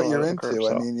depending on what you're into, curve,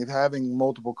 so. I mean, if having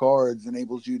multiple cards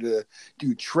enables you to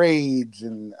do trades,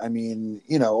 and I mean,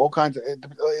 all kinds of.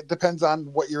 It depends on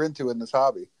what you're into in this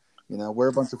hobby. We're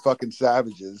a bunch of fucking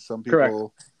savages. Some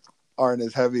people aren't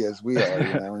as heavy as we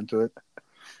are, into it.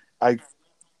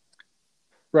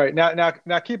 Right.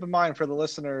 Now keep in mind, for the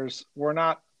listeners,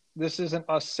 this isn't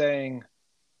us saying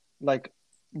like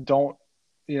don't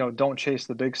chase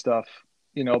the big stuff,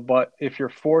 but if you're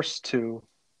forced to,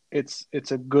 it's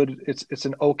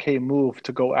an okay move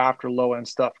to go after low end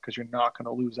stuff, because you're not going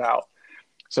to lose out.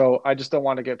 So I just don't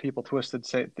want to get people twisted,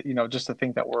 just to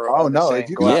think that we're if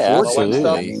you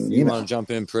absolutely. You want to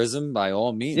jump in Prism, by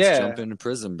all means, jump into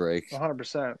Prism Break.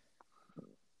 100%.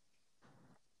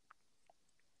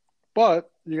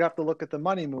 But you have to look at the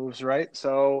money moves, right?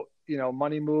 So,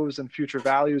 money moves and future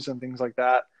values and things like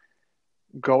that.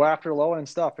 Go after low end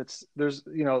stuff.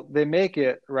 They make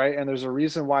it, right? And there's a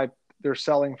reason why they're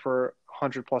selling for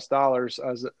 $100+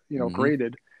 as,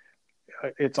 graded.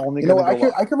 It's only going to go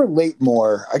up. I can relate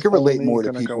more. I can relate more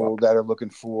to people that are looking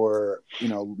for,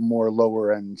 more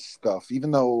lower end stuff,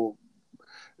 even though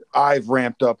I've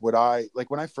ramped up when I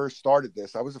first started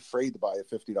this, I was afraid to buy a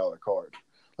 $50 card.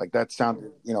 Like that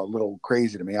sounded, a little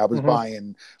crazy to me. I was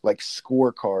buying like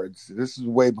scorecards. This is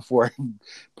way before I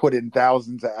put in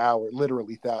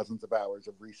literally thousands of hours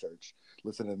of research,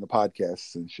 listening to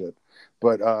podcasts and shit.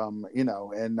 But,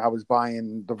 and I was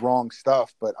buying the wrong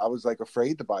stuff, but I was like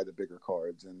afraid to buy the bigger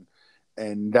cards.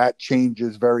 And that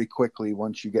changes very quickly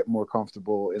once you get more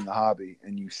comfortable in the hobby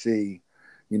and you see,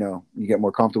 you get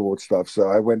more comfortable with stuff. So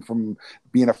I went from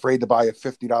being afraid to buy a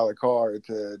 $50 card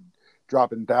to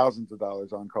dropping thousands of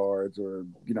dollars on cards, or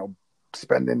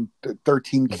spending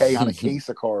 $13,000 on a case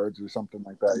of cards or something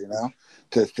like that,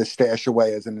 to stash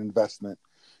away as an investment.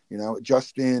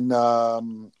 Just in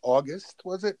August,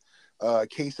 was it, a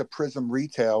case of Prism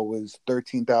retail was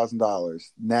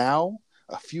 $13,000. Now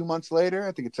a few months later,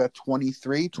 I think it's at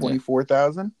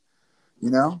 24,000.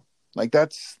 Like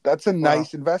that's a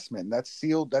nice investment. That's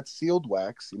sealed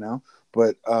wax,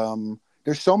 but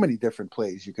there's so many different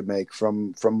plays you could make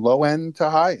from low end to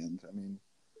high end. I mean,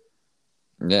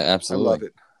 yeah, absolutely.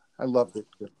 I loved it.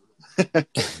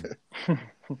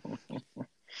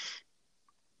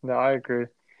 No, I agree.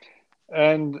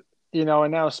 And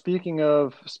and now speaking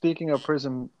of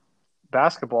Prism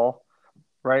basketball,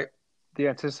 right? The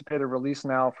anticipated release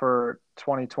now for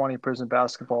 2020 Prism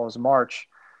basketball is March.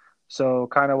 So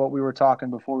kind of what we were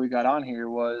talking before we got on here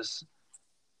was,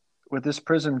 with this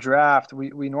Prism draft,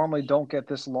 we normally don't get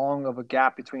this long of a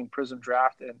gap between Prism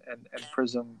draft and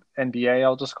Prism NBA,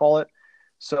 I'll just call it.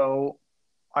 So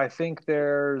I think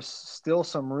there's still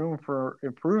some room for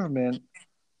improvement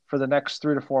for the next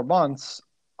 3 to 4 months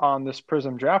on this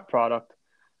Prism draft product.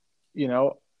 We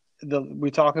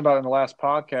talked about in the last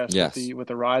podcast with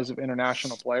the rise of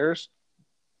international players,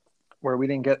 where we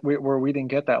didn't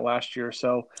get that last year.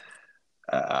 So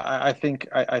I think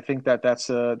that's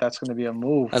going to be a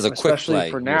move, as a quick play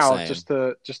for now, just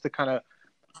to kind of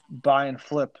buy and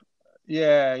flip.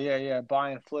 Yeah.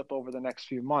 Buy and flip over the next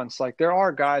few months. Like, there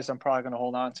are guys I'm probably going to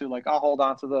hold on to. Like, I'll hold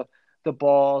on to the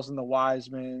Balls and the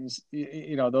Wisemans,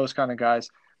 those kind of guys,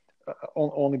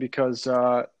 only because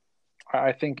I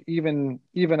think even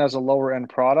as a lower end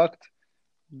product,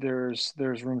 there's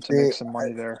room to make some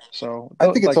money there. So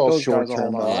I think it's all short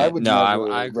term. I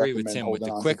agree with Tim with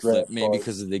the quick flip, maybe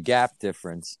because of the gap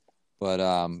difference. But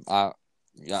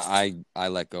Yeah, I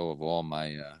let go of all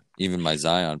my even my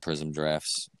Zion Prism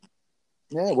drafts.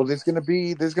 Yeah, well, there's gonna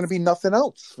be nothing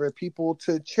else for people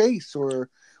to chase or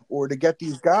to get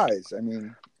these guys. I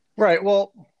mean, Right.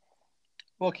 Well,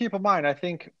 keep in mind, I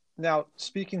think now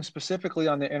speaking specifically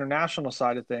on the international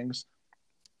side of things,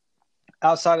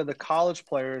 outside of the college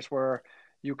players, where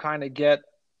you kind of get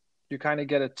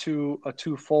a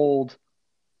twofold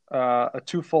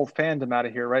fandom out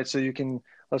of here, right? So you can,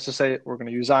 let's just say we're going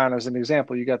to use Zion as an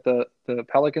example. You got the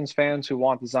Pelicans fans who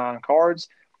want the Zion cards,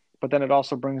 but then it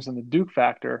also brings in the Duke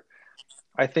factor.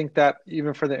 I think that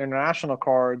even for the international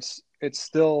cards, it's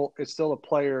still a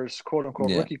player's quote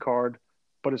unquote Yeah. rookie card,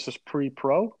 but it's just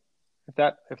pre-pro.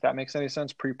 If that makes any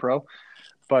sense, pre-pro.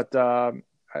 But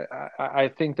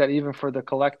I think that even for the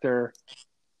collector,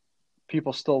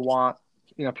 people still want,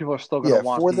 people are still going to yeah,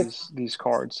 want these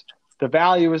cards. The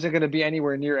value isn't going to be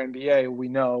anywhere near NBA, we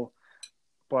know,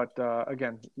 but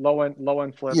again, low end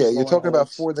yeah, flips, you're low end talking about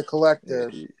holds. for the collector,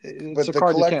 It's but a the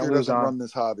card you can't collector lose doesn't on. run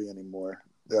this hobby anymore.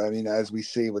 I mean, as we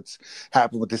see what's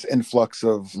happened with this influx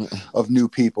of new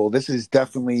people, this is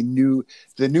definitely new.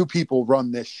 The new people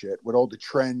run this shit with all the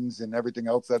trends and everything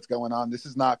else that's going on. This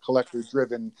is not collector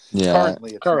driven. Yeah.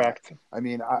 Currently, it's Correct. not. I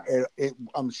mean,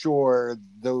 I'm sure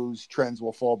those trends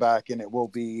will fall back and it will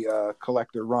be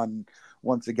collector run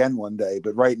once again one day.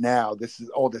 But right now, this is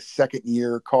all the second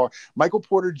year car. Michael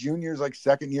Porter Jr. is like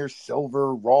second year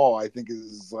silver raw. I think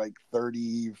is like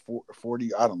 30,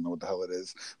 40. I don't know what the hell it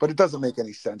is, but it doesn't make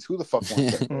any sense. Who the fuck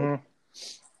wants that?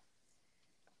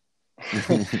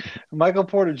 Michael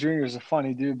Porter Jr. is a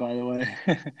funny dude, by the way.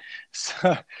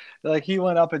 So, like, he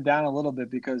went up and down a little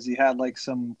bit because he had like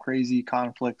some crazy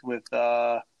conflict with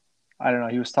I don't know.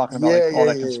 He was talking about like all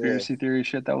that conspiracy theory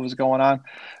shit that was going on.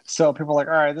 So people are like,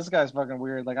 all right, this guy's fucking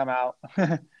weird. Like, I'm out.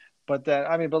 But then,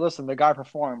 I mean, but listen, the guy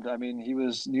performed. I mean, he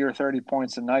was near 30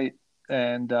 points a night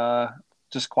and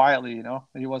just quietly,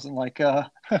 he wasn't like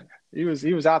he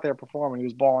was out there performing. He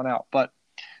was balling out. But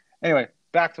anyway,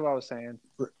 back to what I was saying.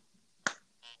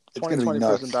 It's going to be 2020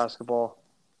 nuts. Prison Basketball,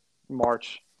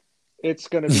 March. It's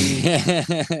going to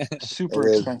be super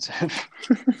expensive.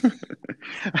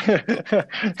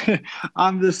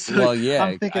 I'm just well, yeah.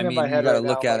 I'm thinking I mean, in my head you got to right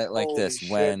look now, at it like this: shit,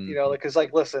 when because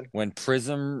listen, when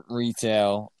Prism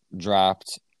retail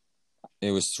dropped,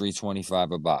 it was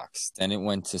 $325 a box. Then it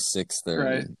went to $630.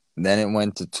 Right. Then it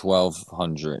went to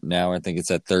 $1,200. Now I think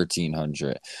it's at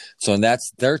 $1,300. So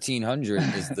that's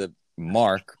 $1,300 is the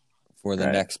mark for the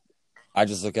next. I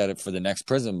just look at it for the next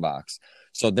Prism box.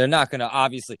 So they're not going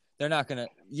to.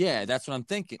 Yeah, that's what I'm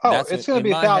thinking. Oh, that's it's going to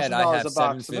be $1,000 I have a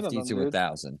box, $750 minimum, to dude.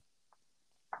 $1,000.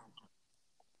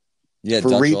 Yeah, for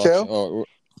Dutch retail. Auction,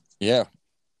 yeah,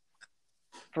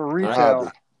 for retail.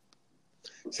 Hobby.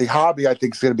 See, hobby, I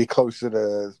think is going to be closer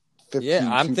to 15. Yeah,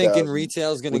 I'm 2000. thinking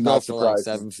retail is going to go for like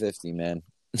 $750, man.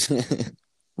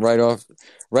 right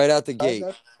out the gate.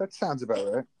 That sounds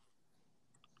about right.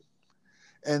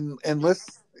 And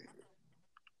let's.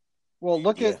 Well,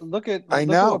 look at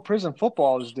what Prison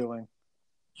Football is doing.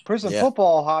 Prison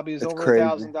Football hobby is over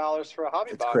 $1,000 for a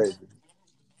hobby box. Crazy.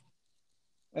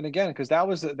 And again, because that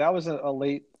was a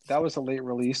late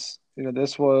release.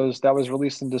 That was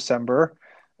released in December,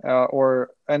 or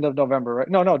end of November, right?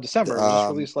 No, December. It was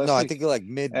just released last week. No, I think like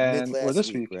mid last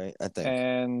this week, right? I think.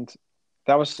 And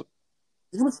that was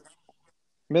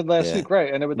mid last week,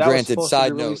 right? And that Granted, was supposed side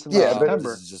to be released note, in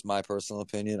September. This is just my personal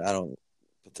opinion. I don't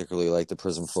particularly like the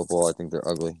Prism Football. I think they're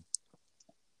ugly.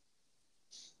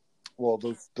 Well,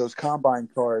 those combine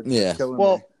cards, yeah. Killing me. Me.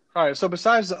 All right. So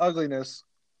besides the ugliness,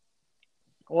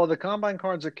 well, the combine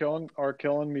cards are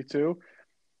killing me too.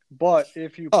 But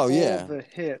if you pull the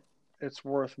hit, it's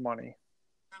worth money.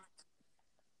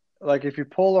 Like if you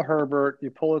pull a Herbert,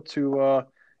 you pull a Tua,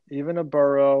 even a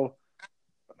Burrow,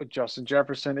 a Justin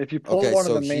Jefferson. If you pull one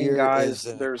of the main guys,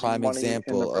 there's prime money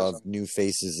example in the of new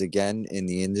faces again in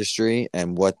the industry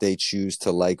and what they choose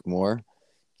to like more.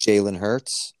 Jalen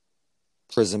Hurts,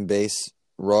 Prism base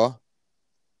raw.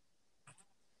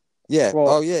 Yeah.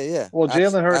 Well, yeah. Well,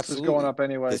 Jalen Hurts is going up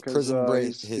anyway because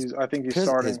I think he's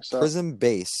starting. His Prism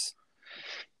base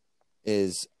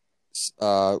is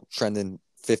trending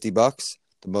 $50.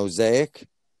 The Mosaic.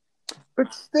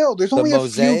 But still, there's only a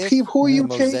few people. Who are you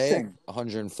chasing?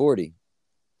 140.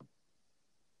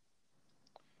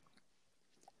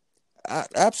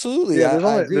 Absolutely. Yeah,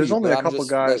 there's only a couple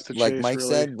guys to chase. Like Mike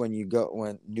said,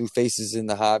 when new faces in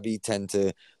the hobby tend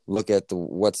to look at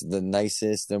what's the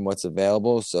nicest and what's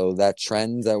available. So that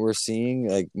trend that we're seeing,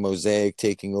 like Mosaic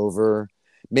taking over,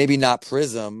 maybe not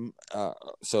Prism.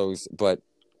 But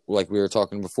like we were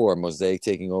talking before, Mosaic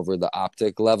taking over the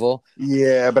Optic level.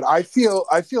 Yeah, but I feel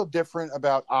different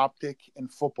about Optic in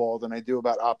football than I do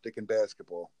about Optic in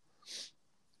basketball.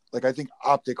 Like I think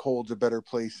Optic holds a better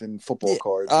place in football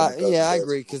cards than it does in I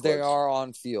agree basketball because they cards. are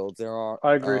on field. There are.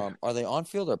 I agree. Are they on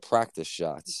field or practice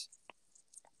shots?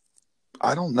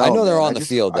 I don't know. I know they're man. on the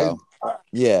field though.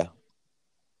 Yeah.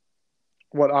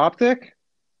 What, Optic?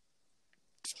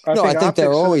 I think Optic's they're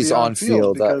gonna always be on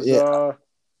field. because Yeah.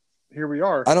 here we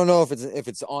are. I don't know if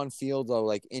it's on field though,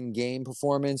 like in game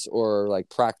performance or like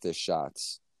practice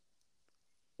shots.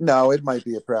 No, it might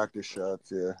be a practice shot.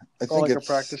 Yeah, I think like a it's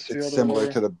practice field it's similar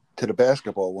or- to the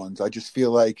basketball ones. I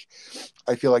feel like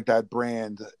that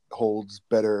brand holds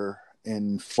better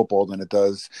in football than it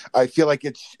does. I feel like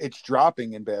it's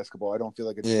dropping in basketball. I don't feel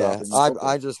like it's dropping. In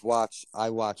football.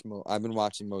 I've been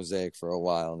watching Mosaic for a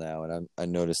while now, and I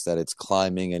noticed that it's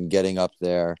climbing and getting up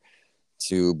there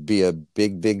to be a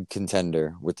big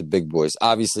contender with the big boys.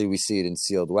 Obviously, we see it in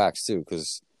sealed wax too,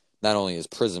 because not only is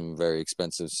Prism very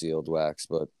expensive sealed wax,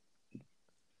 but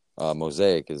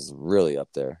Mosaic is really up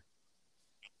there.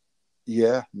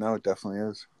 Yeah, no, it definitely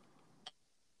is.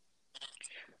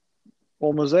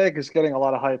 Well, Mosaic is getting a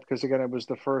lot of hype because again, it was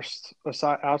the first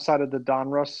outside of the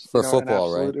Donruss For football,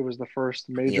 Absolute, right? It was the first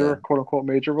major, quote unquote,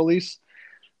 major release.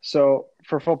 So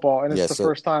for football, and it's the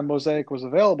first time Mosaic was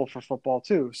available for football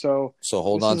too. So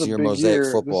hold on to your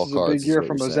Mosaic football cards. This is a big year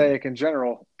for Mosaic in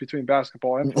general between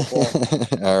basketball and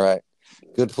football. All right,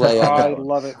 good play on that. I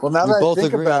love it. Well, now we that both I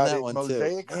think agree about on that it, one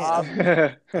Mosaic too.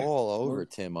 Hobby, all over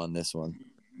Tim on this one.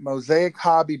 Mosaic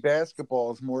Hobby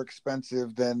basketball is more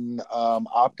expensive than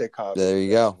Optic Hobby. There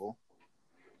you basketball.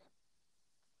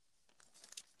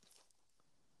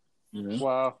 go. Mm-hmm.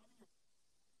 Wow.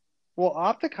 Well,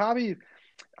 Optic Hobby,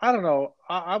 I don't know.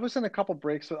 I was in a couple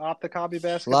breaks with Optic Hobby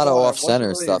basketball. A lot of off-center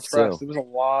really stuff impressed. too. There was a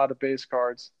lot of base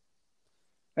cards,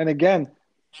 and again,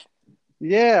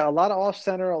 yeah, a lot of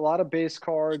off-center, a lot of base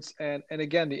cards, and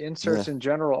again, the inserts in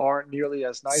general aren't nearly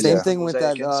as nice. Same as thing with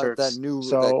that inserts.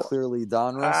 that clearly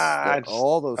Donruss.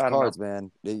 All those cards, man.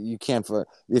 You can't.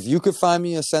 If you could find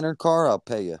me a centered car, I'll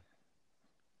pay you.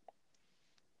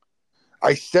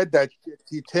 I said that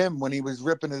to Tim when he was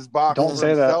ripping his box over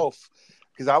himself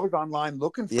because I was online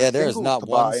looking for there's not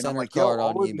one buy, center card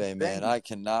on eBay, man. I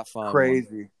cannot find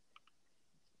crazy. One.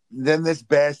 Then this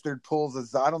bastard pulls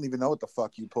a. I don't even know what the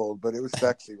fuck you pulled, but it was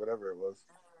sexy, whatever it was.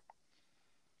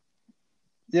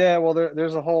 Yeah, well,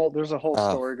 there's a whole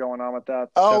story going on with that.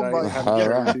 Oh that I haven't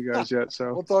shared with you guys yet,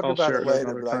 so we'll talk about it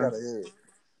later. But I gotta hear it.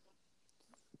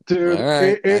 Dude,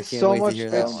 it's so much.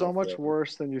 It's so much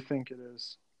worse than you think it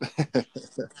is.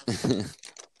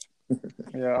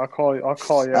 Yeah, I'll call you. All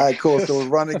right, cool. So we're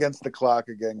running against the clock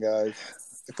again, guys.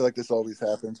 I feel like this always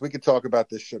happens. We could talk about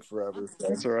this shit forever. So.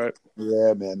 That's all right.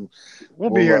 Yeah, man. We'll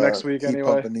be here next week keep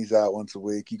anyway. Pumping these out once a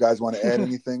week. You guys want to add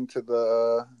anything to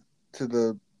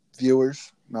the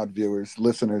viewers? Not viewers,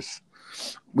 listeners.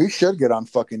 We should get on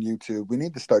fucking YouTube. We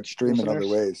need to start streaming other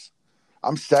ways.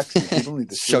 I'm sexy. People need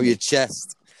to see show your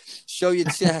chest. Show your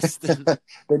chest. I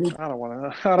don't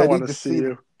want to see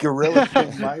you. Gorilla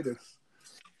King Midas.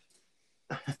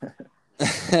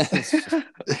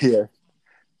 Yeah.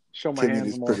 Show my Timmy hands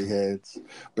these more. Pretty heads.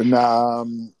 But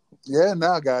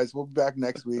guys, we'll be back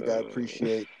next week. I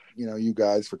appreciate you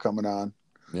guys for coming on.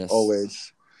 Yes.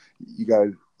 Always. You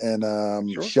guys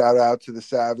and shout out to the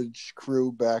Savage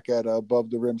crew back at Above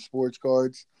the Rim Sports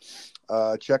Cards.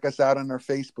 Check us out on our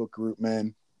Facebook group,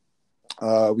 man.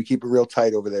 We keep it real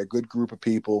tight over there. Good group of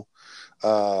people.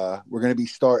 We're going to be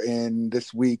starting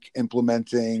this week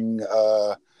implementing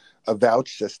a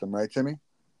vouch system, right, Timmy?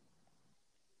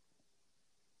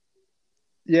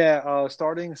 Yeah,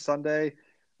 starting Sunday,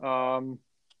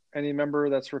 any member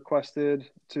that's requested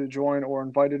to join or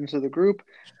invited into the group,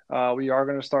 we are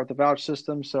going to start the vouch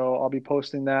system. So I'll be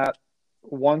posting that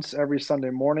once every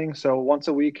Sunday morning. So once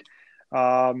a week,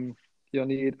 you'll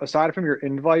need, aside from your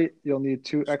invite, you'll need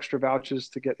 2 extra vouchers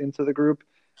to get into the group.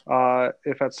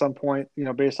 If at some point,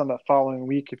 based on that following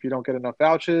week, if you don't get enough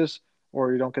vouchers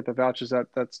or you don't get the vouchers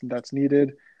that's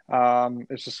needed,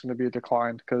 it's just going to be a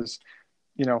decline because,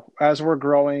 as we're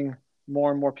growing,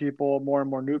 more and more people, more and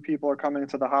more new people are coming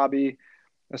into the hobby,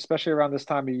 especially around this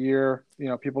time of year.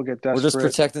 People get desperate. We're just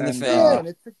protecting the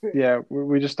fan.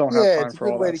 We just don't have time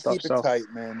for all that stuff. It's a good way to keep it tight,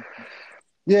 man.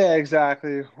 Yeah,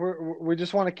 exactly. We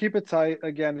just want to keep it tight.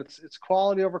 Again, it's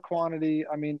quality over quantity.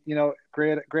 I mean,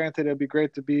 granted, it'd be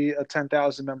great to be a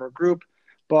 10,000 member group,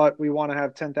 but we want to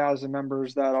have 10,000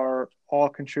 members that are all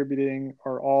contributing,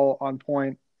 are all on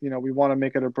point. We want to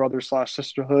make it a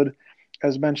brother/sisterhood,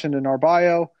 as mentioned in our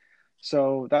bio.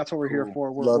 So that's what we're here Cool.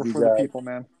 for. Love We're you for the guys. people,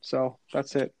 man. So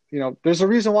that's it. There's a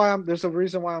reason why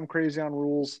I'm crazy on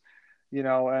rules,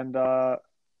 and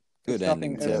Good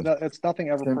ending, Tim. it's nothing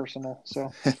ever Tim. personal. So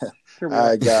All here we are.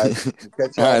 right, guys. We'll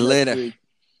catch All y'all right, next later. week. I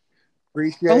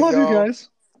Appreciate love you y'all. guys.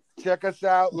 Check us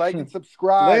out. Like and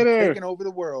subscribe. Later. Taking over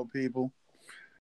the world, people.